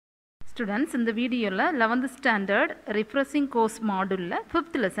Students, இந்த வீடியோல 11th standard refreshing course module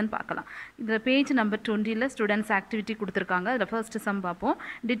 5th lesson பார்க்கலாம். இந்த page number 20ல students activity கொடுத்திருக்காங்க. அதுல first sum பார்ப்போம்.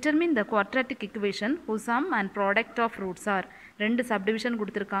 Determine the quadratic equation whose sum and product of roots are. ரெண்டு subdivision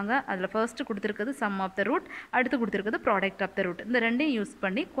கொடுத்திருக்காங்க. அதுல first கொடுத்திருக்கிறது sum of the root, அடுத்து கொடுத்திருக்கிறது product of the root. இந்த ரெண்டையும் யூஸ்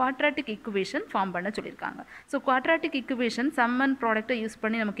பண்ணி quadratic equation ஃபார்ம் பண்ண சொல்லிருக்காங்க. So quadratic equation sum and product use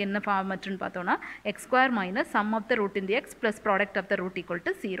பண்ணி நமக்கு என்ன ஃபார்மட்னு பார்த்தோம்னா x square minus sum of the root in the x plus product of the root equal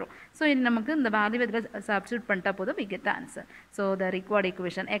to 0. So in நமக்கு இந்த வேல்யூ இதில் சப்ஸ்டிட்யூட் பண்ணிட்டா போதும் we get the answer. So the required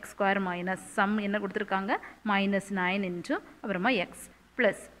equation x square minus sum என்ன கொடுத்திருக்காங்க minus 9 into அப்புறமா x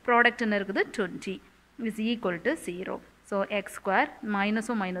plus product என்ன இருக்குது 20 is equal to 0. So x square minus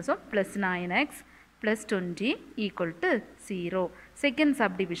plus 9x plus 20 equal to 0. Second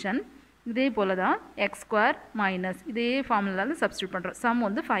subdivision இதே போல தான் x square minus இதே ஃபார்முலால substitute பண்றோம். sum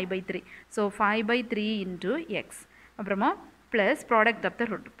வந்து 5/3. So 5/3 into x அப்புறமா plus product of the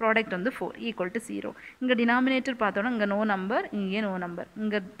root. Product வந்து 4 equal to 0. இங்க denominator பார்த்தோம்னா இங்க no number, இங்கே no number.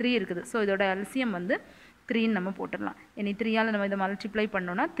 இங்க 3 இருக்குது. So இதோட LCM வந்து 3 நம்ம போட்டுடலாம். இனி 3 ஆல நம்ம இத மல்டிப்ளை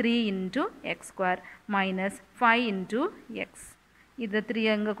பண்ணோம்னா 3 into x square minus 5 into x. இத 3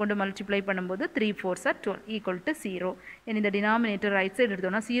 அங்க கொண்டு மல்டிப்ளை பண்ணும்போது 3 4s are 12 equal to 0. இனி இந்த denominator right side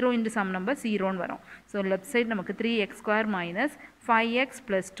எடுத்தோம்னா 0 into some number 0 ன்னு வரும். So left side நமக்கு 3x square minus 5x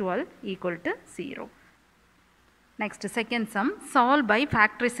plus 12 equal to 0. Next second sum, solve by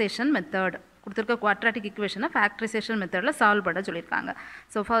factorization method. கொடுத்திருக்க quadratic equation factorization methodல solve பண்ண சொல்லிருக்காங்க.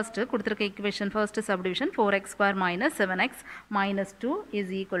 So first கொடுத்திருக்க equation first subdivision 4x square minus 7x minus 2 is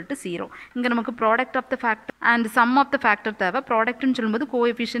equal to 0. இங்க நமக்கு product of the factor and sum of the factor தேவை. product ன்னு சொல்லும்போது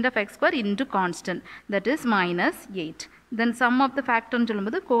coefficient of x square into constant, that is minus 8. Then sum of the factor ன்னு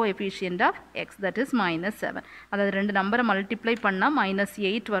சொல்லும்போது coefficient of x, that is minus 7. அதாவது ரெண்டு நம்பரை மல்டிப்ளை பண்ணா minus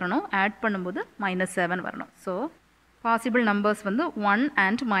 8 வரணும், add பண்ணும்போது minus 7 வரணும். So possible numbers வந்து 1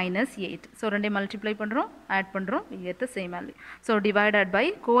 and minus 8. So ரெண்டே multiply பண்றோம், add பண்றோம், we get the same value. So divided by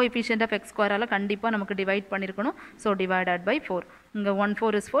coefficient of x square ஆல கண்டிப்பா நமக்கு divide பண்ணிருக்கணும். So divided by 4. இங்க 1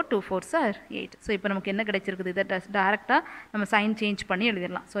 4 is 4, 2 4s are 8. So இப்போ நமக்கு என்ன கிடைச்சிருக்குது? இத டைரக்ட்டா நம்ம sign change பண்ணி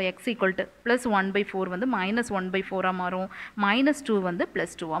எழுதிரலாம். So x equal to plus 1/4 வந்து minus 1/4 ஆ மாறும், minus 2 வந்து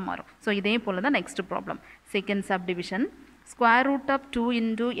plus 2 ஆ மாறும். So இதே போல தான் next problem. Second subdivision, square root of 2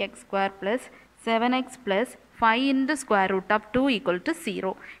 into x square plus 7x plus 5 into square root of 2 equal to 0.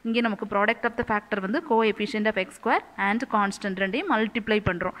 இங்கே நமக்கு product of the factor வந்து coefficient of x square and constant ரெண்டையும் multiply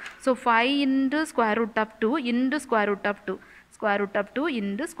பண்றோம். So 5 into square root of 2 into square root of 2. Square root of 2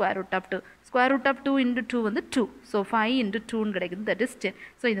 into square root of 2. Square root of 2 into 2 வந்து 2. So 5 into 2 ன்னு கிடைக்குது, that is 10.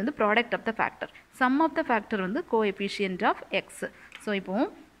 So இது வந்து product of the factor. Sum of the factor வந்து coefficient of x. So இப்போ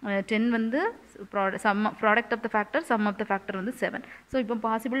 10 வந்து product of the factor, sum of the factor வந்து 7. So இப்போ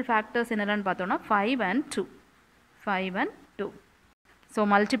possible factors என்னெல்லாம் பார்த்தோம்னா 5 and 2. 5 and 2. So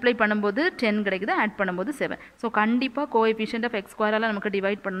multiply பண்ணும்போது 10 கிடைக்குது, add பண்ணும்போது 7. So கண்டிப்பா coefficient of x square ஆல நமக்கு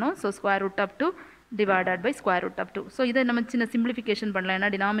divide பண்ணணும். So square root of 2 divided by square root of 2. So இதை நம்ம சின்ன simplification பண்ணலாம். ஏன்னா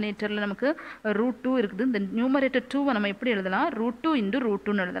denominatorல நமக்கு root 2 இருக்குது. இந்த numerator 2 நம்ம எப்படி எழுதலாம்? root 2 into root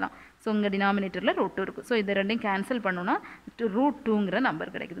 2 ன்னு எழுதலாம். So இங்க denominatorல root 2 இருக்கு. So இதை ரெண்டையும் cancel பண்ணோம்னா root 2ங்கிற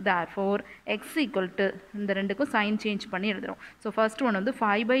நம்பர் கிடைக்குது. Therefore x equal to இந்த ரெண்டுக்கும் sign change பண்ணி எழுதுறோம். So first one வந்து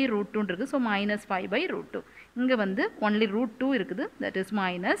 5/root 2 இருக்கு. So minus 5/root 2. இங்க வந்து only root 2 இருக்குது. That is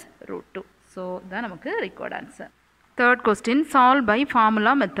minus root 2. So இதான் நமக்கு required answer. Third question, solve by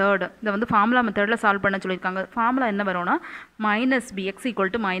formula method. இதை வந்து formula methodல solve பண்ண சொல்லியிருக்காங்க. formula என்ன வரும்னா minus b, x equal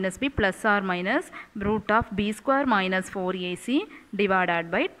to minus b plus or minus root of b square minus 4ac divided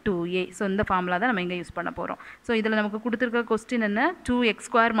by 2a. So இந்த formula தான் நம்ம இங்க யூஸ் பண்ண போறோம். So இதில் நமக்கு கொடுத்திருக்க question என்ன? 2x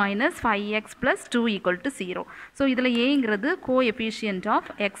square minus 5x plus 2 equal to 0. So இதில் aங்கிறது coefficient of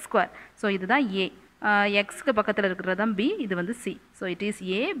x square. So இதுதான் a. x-க்கு பக்கத்தில் இருக்கிறது தான் b, இது வந்து c. So it is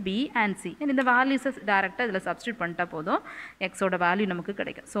a, b and c. இந்த values டைரக்டா இதில் substitute பண்ணிட்டா போதும், x ஓட வேல்யூ நமக்கு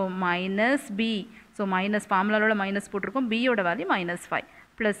கிடைக்கும். So minus b. So minus ஃபார்முலாவோட minus போட்டிருக்கோம், b ஓட value minus 5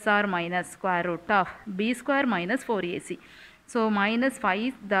 plus or minus square root of b square minus 4ac. So minus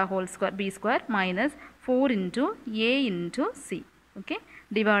 5 the whole square, b square minus 4 into a into c. Okay,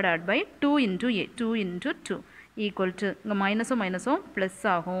 divided by 2 into a, 2 into 2. equal to இங்க மைனஸும் plus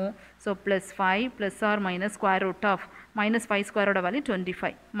ஆகும். So plus 5 plus R minus square root of minus 5 ஸ்கொயரோட value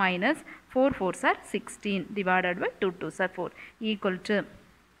 25 minus 4 4s are 16 divided by 2 2s are 4 equal to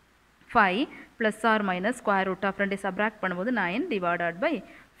 5 plus R minus square root of ரெண்டை subtract பண்ணும்போது 9 divided by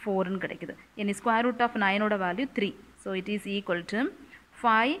 4ன்னு கிடைக்குது. இனி square root of 9ஓட value 3. So it is equal to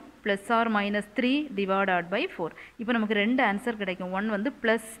 5 plus or minus 3 divided by 4. இப்போ நமக்கு ரெண்டு answer கிடைக்கும். One வந்து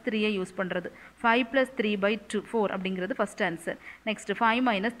plus 3ஐ use பண்ணுறது, 5 plus 3 by 4 அப்படிங்கிறது first answer. Next 5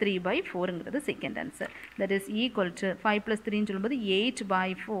 minus 3 by 4ங்கிறது second answer. That is equal to 5 plus 3ன்னு சொல்லும்போது 8 by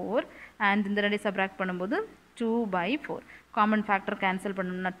 4 and இந்த ரெண்டை சப்ராக்ட் பண்ணும்போது 2 by 4. காமன் ஃபேக்டர் கேன்சல்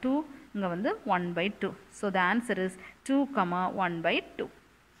பண்ணணும்னா 2, இங்கே வந்து 1 by 2. So the answer is 2, 1 by 2.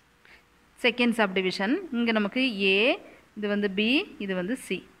 Second subdivision, இங்கே நமக்கு A, இது வந்து B, இது வந்து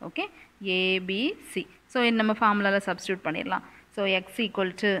C. Okay, ABC. ஸோ நம்ம ஃபார்முலாவில் சப்ஸ்டியூட் பண்ணிடலாம். So x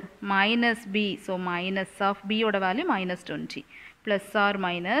equal to minus B, so minus of Bயோட value minus 20 plus R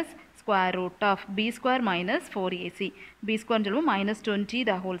minus square root of B square minus 4AC. B ஸ்கொயர்னு சொல்லுவோம் minus 20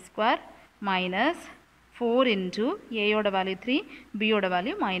 the whole square minus 4 into Aயோட value 3, Bயோட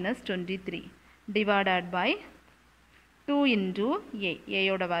value minus 23 divided by 2 into A,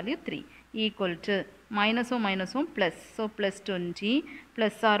 Aயோட value 3 equal to மைனஸும் மைனஸும் plus, so plus 20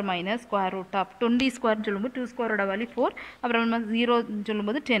 plus R minus square root of 20 ஸ்கொயர்னு சொல்லும்போது 2 ஸ்கொயரோட value 4, அப்புறம் 0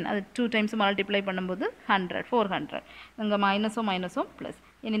 சொல்லும்போது 10, அது 2 டைம்ஸ் மல்டிப்ளை பண்ணும்போது 100, 400. இங்கே மைனஸும் மைனஸும் ப்ளஸ்.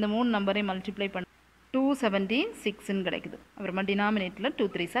 இனி இந்த 3 நம்பரை மல்டிப்ளை பண்ண 276ன்னு கிடைக்குது. அப்புறமா டினாமினேட்டில் 2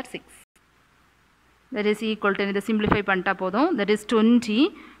 3s are 6. that is equal to இதை சிம்பிளிஃபை பண்ணிட்டா போதும். that is 20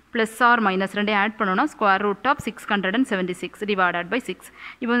 plus or minus ரெண்டே ஆட் பண்ணோன்னா square root of 676 divided by 6.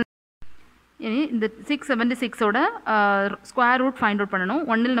 இப்போ இந்த 676ஓட ஸ்கொயர் ரூட் ஃபைண்ட் அவுட் பண்ணணும்.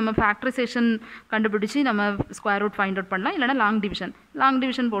 ஒன்றில் நம்ம ஃபேக்டரைசேஷன் கண்டுபிடிச்சி நம்ம ஸ்கொயர் ரூட் ஃபைண்ட் அவுட் பண்ணலாம், இல்லைனா லாங்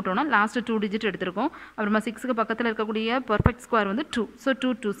டிவிஷன் போட்டோம்னா லாஸ்ட் 2 டிஜிட் எடுத்திருக்கோம். அப்புறமா 6க்கு பக்கத்தில் இருக்கக்கூடிய பர்ஃபெக்ட் ஸ்கொயர் வந்து 2, ஸோ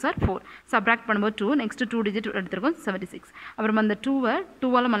 2 2s are 4. சப்ராக்ட் பண்ணும்போது 2, நெக்ஸ்ட் 2 டிஜிட் எடுத்திருக்கோம் 76. அப்புறமா அந்த 2வை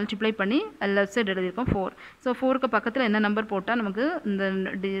 2ஆல் மல்டிப்ளை பண்ணி லெஃப்ட் சைடு எழுதியிருக்கோம் 4. ஸோ 4க்கு பக்கத்தில் என்ன நம்பர் போட்டால் நமக்கு இந்த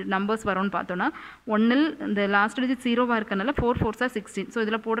நம்பர்ஸ் வரும்னு பார்த்தோன்னா, ஒன்றில் இந்த லாஸ்ட் டிஜிட் 0வாக இருக்கனால 4 4s are 16. ஸோ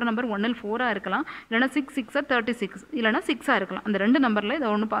இதில் போடுற நம்பர் ஒன்றில் 4 இருக்கலாம், இல்லைனா 6 6 are 36, இல்லைனா 6 இருக்கலாம். அந்த ரெண்டு நம்பரில் இது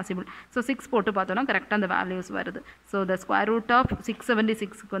ஒன்று பாசிபிள். ஸோ 6 போட்டு பார்த்தோன்னா கரெக்டாக அந்த வேல்யூஸ் வருது. So the square root of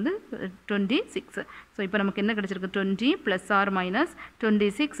 676க்கு வந்து 26. ஸோ இப்போ நமக்கு என்ன கிடைச்சிருக்கு, 20 plus R minus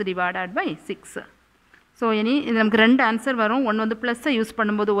 26 divided by 6. So இனி இது நமக்கு ரெண்டு ஆன்சர் வரும். ஒன்று வந்து ப்ளஸ்ஸை யூஸ்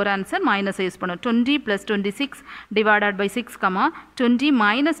பண்ணும்போது ஒரு ஆன்சர், மைனஸை யூஸ் பண்ணும். 20 + 26 டிவைடட் பை 6, 20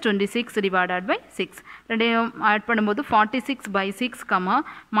 - 26 டிவைடட் பை 6. ரெண்டையும் ஆட் பண்ணும்போது 46 by 6,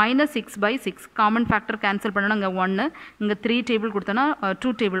 minus 6 by 6. Common factor cancel பண்ணணும். இங்கே 1, இங்கே 3 டேபிள் கொடுத்தோன்னா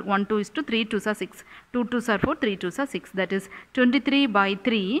 2 table, 1 2 is to 3 2s are 6, 2 2s are 4, 3 2s are 6. That is 23 by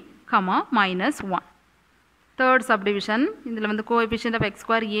 3, minus 1. Third subdivision, இதில் வந்து கோஎஃபிஷியன்ட் ஆஃப் எக்ஸ்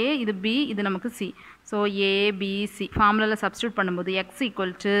ஸ்கொயர் ஏ, இது B, இது நமக்கு சி. ஸோ ஏபிசி ஃபார்முலாவில் சப்ஸ்டியூட் பண்ணும்போது X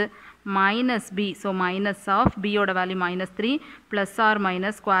equal to minus B, so minus of பியோட value minus 3 plus R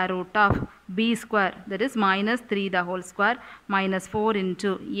minus square root of B square, that is minus 3 the whole square minus 4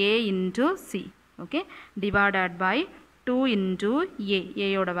 into A into C. Okay, divided by 2 into A,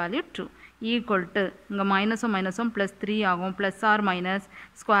 ஏயோட value 2 equal to இங்கே மைனஸும் plus 3 ஆகும். Plus R minus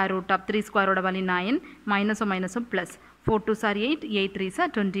square root of 3 ஸ்கொயரோட value 9, மைனஸும் plus 4 2s are 8, 8 3s are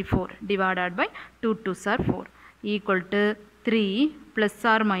 24 divided by 2 2s are 4 equal to 3 plus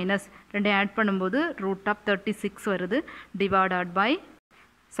R minus ரெண்டையும் add பண்ணும்போது root of 36 வருது divided by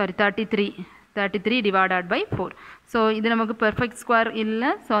 33 divided by 4. So இது நமக்கு பெர்ஃபெக்ட் ஸ்கொயர் இல்லை,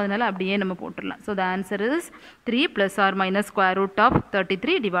 so அதனால் அப்படியே நம்ம போட்டுடலாம். So the answer is 3 plus R minus square root of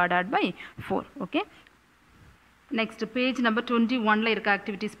 33 divided by 4. Okay, next page number 21ல் இருக்க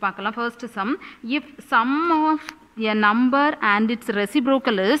ஆக்டிவிட்டீஸ் பார்க்கலாம். First sum, if some of a number and it's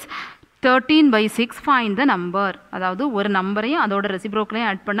reciprocal is 13 by 6, find the number. அதாவது ஒரு நம்பரையும் அதோட ரெசிப்ரோக்கலையும்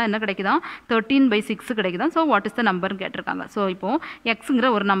add பண்ணால் என்ன கிடைக்குதான், 13 by 6 கிடைக்குதான். So what is the நம்பர்னு கேட்டிருக்காங்க. ஸோ இப்போது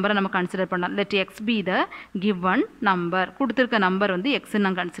எக்ஸுங்கிற ஒரு நம்பரை நம்ம கன்சிடர் பண்ணலாம். Let X be the given number. கொடுத்துருக்க நம்பர் வந்து எக்ஸ்ன்னு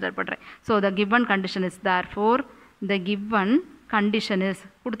நான் கன்சிடர் பண்ணுறேன். So the given condition is therefore the given condition is,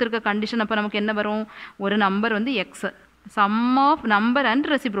 கொடுத்துருக்க கண்டிஷன் அப்போ நமக்கு என்ன வரும், ஒரு நம்பர் வந்து X, some of number and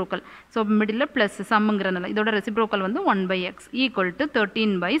reciprocal. So middle plus சம்முங்கிறனால இதோட ரெசிப்ரோக்கல் வந்து 1 by x equal to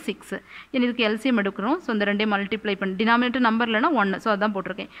 13 by 6. இதுக்கு எல்சிஎம் எடுக்கிறோம். ஸோ இந்த ரெண்டையும் மல்டிப்ளை பண்ணி, டினாமினேட்டர் நம்பர் இல்லைனா 1, ஸோ அதான்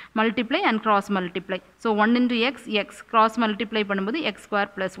போட்டிருக்கேன். Multiply and cross multiply. So 1 into x cross multiply பண்ணும்போது x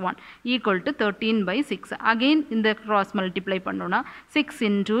square plus 1 equal to 13 by 6. Again இந்த கிராஸ் மல்டிப்ளை பண்ணோன்னா 6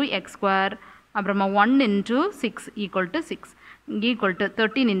 into x ஸ்கொயர், அப்புறமா 1 into 6 equal to 6 equal to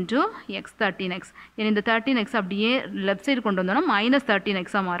 13 into x, 13x. இந்த 13x அப்படியே left side கொண்டு வந்தோம்னா minus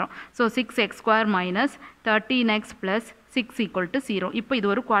 13x மாறும். So 6x square minus 13x plus 6 equal to 0. இப்போ இது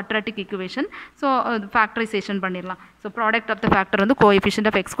ஒரு குவாட்ராட்டிக் ஈக்குவேஷன். ஸோ ஃபேக்டரைசேஷன் பண்ணிடலாம். So product of the factor வந்து coefficient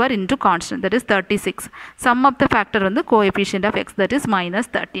of X square into constant, that is 36. Some of the factor வந்து coefficient of X, that is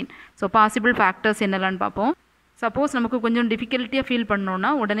minus 13. So possible factors என்னெல்லான்னு பார்ப்போம். Suppose நமக்கு கொஞ்சம் டிஃபிகல்ட்டியாக feel பண்ணோன்னா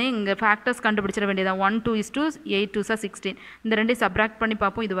உடனே இங்கே factors கண்டுபிடிச்சிட வேண்டியதான். 1 2 is to 8 2s are 16. இந்த ரெண்டையும் சப்ராக்ட் பண்ணி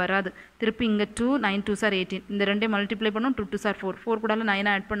பார்ப்போம், இது வராது. திருப்பி இங்கே 2 9 2s are 18. இந்த ரெண்டையும் மல்டிப்ளை பண்ணோம், 2 2s are 4. 4 கூட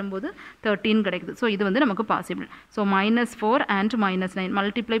 9 ஆட் பண்ணும்போது 13 கிடைக்குது. ஸோ இது வந்து நமக்கு பாசிபிள். ஸோ -4 and -9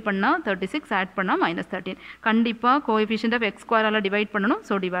 மல்டிப்ளை பண்ணால் 36, ஆட் பண்ணால் -13. கண்டிப்பாக கோஎஃபிஷியன்ட் ஆஃப் எக்ஸ் ஸ்கொயரால் டிவைட் பண்ணணும்.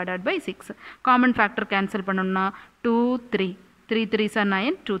 So divided by 6. Common factor cancel பண்ணணும்னா 2 3 3 3s are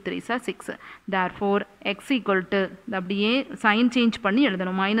 9 2 3s are 6. therefore x equal to அப்படியே சைன் சேஞ்ச் பண்ணி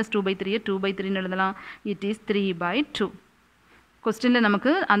எழுதணும். -2/3 2/3 எழுதலாம். it is 3/2. கொஸ்டினில்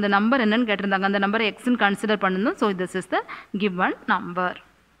நமக்கு அந்த நம்பர் என்னன்னு கேட்டிருந்தாங்க, அந்த நம்பரை எக்ஸ்ன்னு கன்சிடர் பண்ணணும். So this is the given number.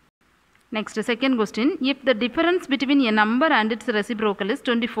 Next, second question. If the difference between a number and its reciprocal is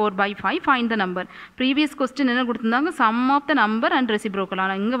 24/5, find the number. Previous question என்ன கொடுத்திருந்தாங்க, sum of the number and reciprocal.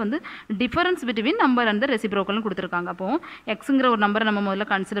 ஆனால் இங்கே வந்து difference between number and the reciprocal கொடுத்துருக்காங்க. அப்போ xங்கிற ஒரு நம்பரை நம்ம முதல்ல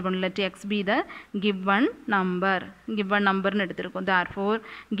கன்சிடர் பண்ணல. let x be the given number. given numberன்னு எடுத்திருக்கோம். therefore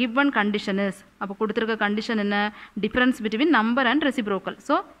given condition is, அப்போ கொடுத்துருக்க கண்டிஷன் என்ன, difference between number and reciprocal.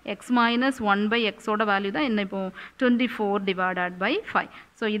 So x minus 1/x ஓட வேல்யூ தான் என்ன, இப்போ 24 divided by 5.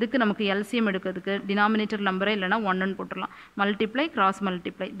 ஸோ இதுக்கு நமக்கு எல்சிஎம் எடுக்கிறதுக்கு டினாமினேட்டர் நம்பரை இல்லைனா 1ன்னு போட்டுடலாம். Multiply cross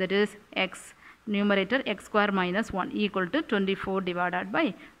multiply, that is X numerator x square minus 1 equal to 24 divided by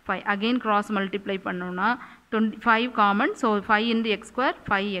 5. again cross multiply பண்ணோம்னா 5 common, so 5 into x square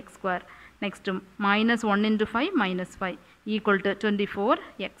 5x square. next minus 1 into 5 minus 5 equal to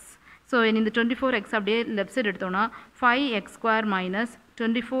 24x. So இந்த 24x அப்படியே left side எடுத்தோம்னா 5x square minus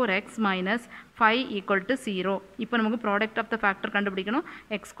 24x minus 5 equal to 0. இப்போ நமக்கு product of the factor கண்டுபிடிக்கணும்.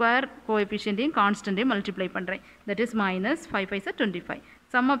 X square கோஎஃபிஷியன்ட்டையும் கான்ஸ்டன்ட்டையும் multiply பண்ணுறேன். That is -5 5 25.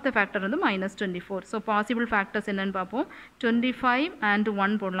 Some of the factor வந்து -24. So possible factors என்னென்னு பார்ப்போம். 25 and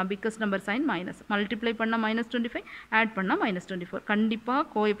 1 போடலாம், biggest number sign minus. Multiply பண்ணால் -25, ஆட் பண்ணால் -24. கண்டிப்பாக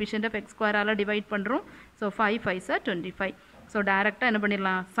கோஎஃபிஷியன்ட் ஆஃப் எக்ஸ் ஸ்கொயரால் டிவைட் பண்ணுறோம். So 5 5s are 25. ஸோ டேரெக்டாக என்ன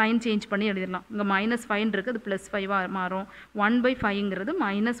பண்ணிடலாம், சைன் சேஞ்ச் பண்ணி எழுதிடலாம். இங்கே -5 இருக்குது, அது +5 மாறும். 1/5ங்கிறது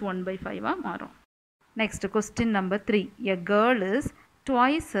 -1/5 மாறும். Next question number 3. A girl is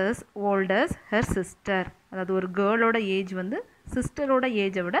twice as old as her sister. அதாவது ஒரு கேர்ளோட ஏஜ் வந்து சிஸ்டரோட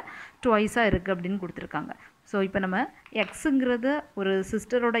ஏஜை விட ட்வைஸாக இருக்குது அப்படின்னு கொடுத்துருக்காங்க. ஸோ இப்போ நம்ம எக்ஸுங்கிறத ஒரு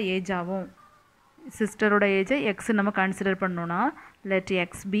சிஸ்டரோட ஏஜாகவும், சிஸ்டரோட ஏஜை எக்ஸ் நம்ம கன்சிடர் பண்ணோன்னா let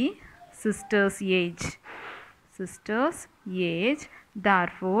X B sisters age. sisters age,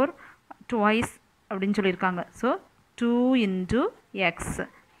 therefore twice அப்படின்னு சொல்லியிருக்காங்க. So 2 into x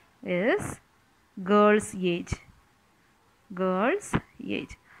is girls age. girls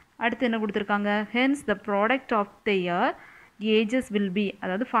age. அடுத்து என்ன கொடுத்துருக்காங்க, hence the product of the year ages will be,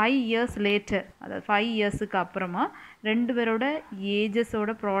 அதாவது 5 years later, அதாவது 5 இயர்ஸுக்கு அப்புறமா ரெண்டு பேரோட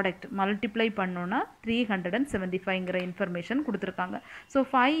ஏஜஸோட ப்ராடக்ட் மல்டிப்ளை பண்ணோன்னா 375ங்கிற இன்ஃபர்மேஷன் கொடுத்துருக்காங்க. So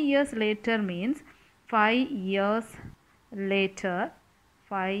 5 years later means 5 years later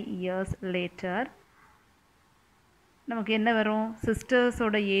நமக்கு என்ன வரும்,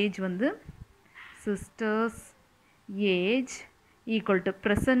 சிஸ்டர்ஸோட ஏஜ் வந்து sisters age equal to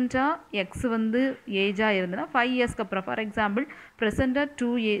ப்ரெசண்ட்டாக X வந்து ஏஜாக இருந்ததுன்னா 5 இயர்ஸ்க்கு அப்புறம், ஃபார் எக்ஸாம்பிள் ப்ரெசண்ட்டாக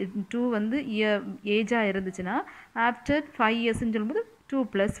 2 வந்து ஏஜாக இருந்துச்சுன்னா ஆஃப்டர் 5 இயர்ஸ்ன்னு சொல்லும்போது 2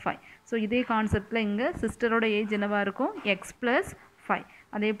 + 5. ஸோ இதே கான்செப்டில் இங்கே சிஸ்டரோட ஏஜ் என்னவாக இருக்கும், x + 5.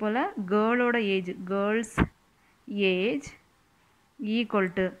 அதே போல் கேர்ளோட age, girls age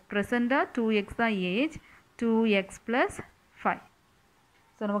equal to ப்ரெசண்ட்டாக 2x தான் ஏஜ், 2x + 5.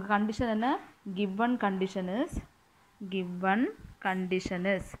 ஸோ நமக்கு கண்டிஷன் என்ன, given condition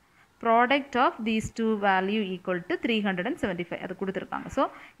is product of these two value equal to 375 அது கொடுத்துருக்காங்க. So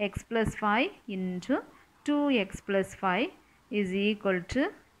x + 5 into 2x + 5 is equal to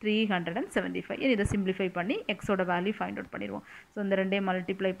 375. இதை சிம்பிளிஃபை பண்ணி எக்ஸோட வேல்யூ ஃபைண்ட் அவுட் பண்ணிடுவோம். So இந்த ரெண்டையும்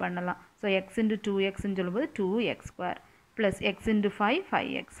மல்டிப்ளை பண்ணலாம். ஸோ x into 2xன்னு சொல்லும்போது 2x² plus x into 5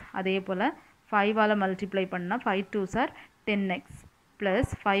 5x. அதே போல் 5ஆல் மல்டிப்ளை பண்ணால் 5 2s are 10x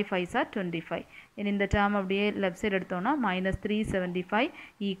plus 5 5s are 25. இந்த டேர்ம் அப்படியே லெஃப்ட் சைடு எடுத்தோன்னா -375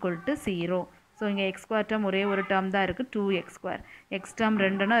 ஈக்குவல் டு 0. ஸோ இங்கே x² டேர்ம் ஒரே ஒரு டேர்ம் தான் இருக்குது, 2x². எக்ஸ் டேர்ம்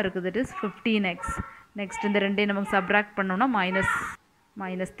ரெண்டுனா இருக்குது, இட் இஸ் 15x. நெக்ஸ்ட் இந்த ரெண்டையும் நமக்கு சப்ராக்ட் பண்ணோன்னா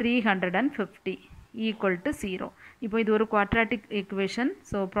 -350 ஈக்குவல் டு 0. இப்போ இது ஒரு quadratic equation.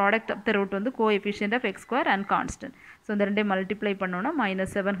 So product of the root வந்து coefficient of x² and constant. So இந்த ரெண்டையும் மல்டிப்ளை பண்ணோன்னா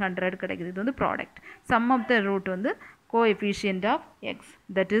 -700 கிடைக்குது. இது வந்து product. Some of the root வந்து coefficient of x,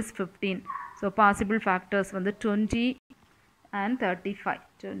 that is 15. so possible factors வந்து 20 and 35.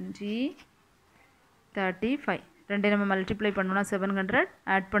 20 35 ரெண்டே நம்ம மல்டிப்ளை பண்ணோம்னா 700,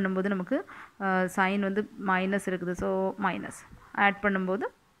 ஆட் பண்ணும்போது நமக்கு சைன் வந்து மைனஸ் இருக்குது, ஸோ மைனஸ், ஆட் பண்ணும்போது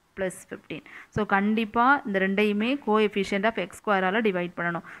 +15. ஸோ கண்டிப்பாக இந்த ரெண்டையுமே கோஎஃபிஷியன்ட் ஆஃப் x² டிவைட்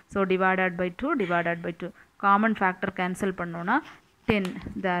பண்ணணும். So divided by 2 divided by 2 common factor cancel பண்ணோன்னா 10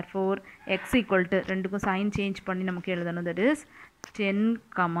 therefore x equal to ரெண்டுக்கும் சைன் சேஞ்ச் பண்ணி நமக்கு எழுதணும் that is 10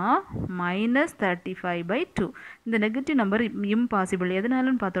 minus 35/2 இந்த நெகட்டிவ் நம்பர் இம்பாசிபிள்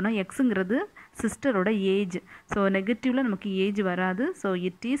எதனாலன்னு பார்த்தோன்னா எக்ஸுங்கிறது சிஸ்டரோட ஏஜ் ஸோ நெகட்டிவில் நமக்கு ஏஜ் வராது so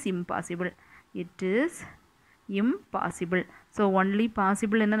it is impossible so only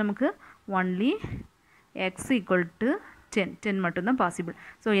possible என்ன நமக்கு ஒன்லி x equal to 10 மட்டும்தான் பாசிபிள்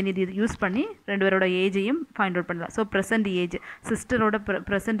ஸோ இது யூஸ் பண்ணி ரெண்டு பேரோட ஏஜையும் ஃபைண்ட் அவுட் பண்ணலாம் so present age சிஸ்டரோட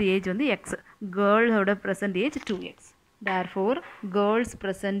present age வந்து X கேர்ளோட present age 2x therefore girls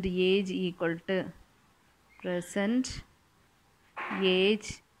present age equal to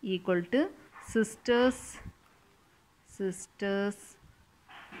sisters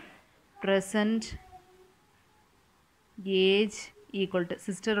present age equal to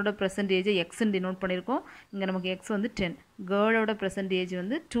சிஸ்டரோட present ஏஜை எக்ஸ்ன்னு டினோட் பண்ணியிருக்கோம் இங்கே நமக்கு எக்ஸ் வந்து 10 கேர்ளோட ப்ரெசன்ட் ஏஜ்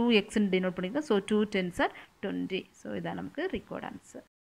வந்து 2x டினோட் பண்ணியிருக்கோம் ஸோ 2 10s are 20 ஸோ இதான் நமக்கு ரிக்வயர்ட் ஆன்சர்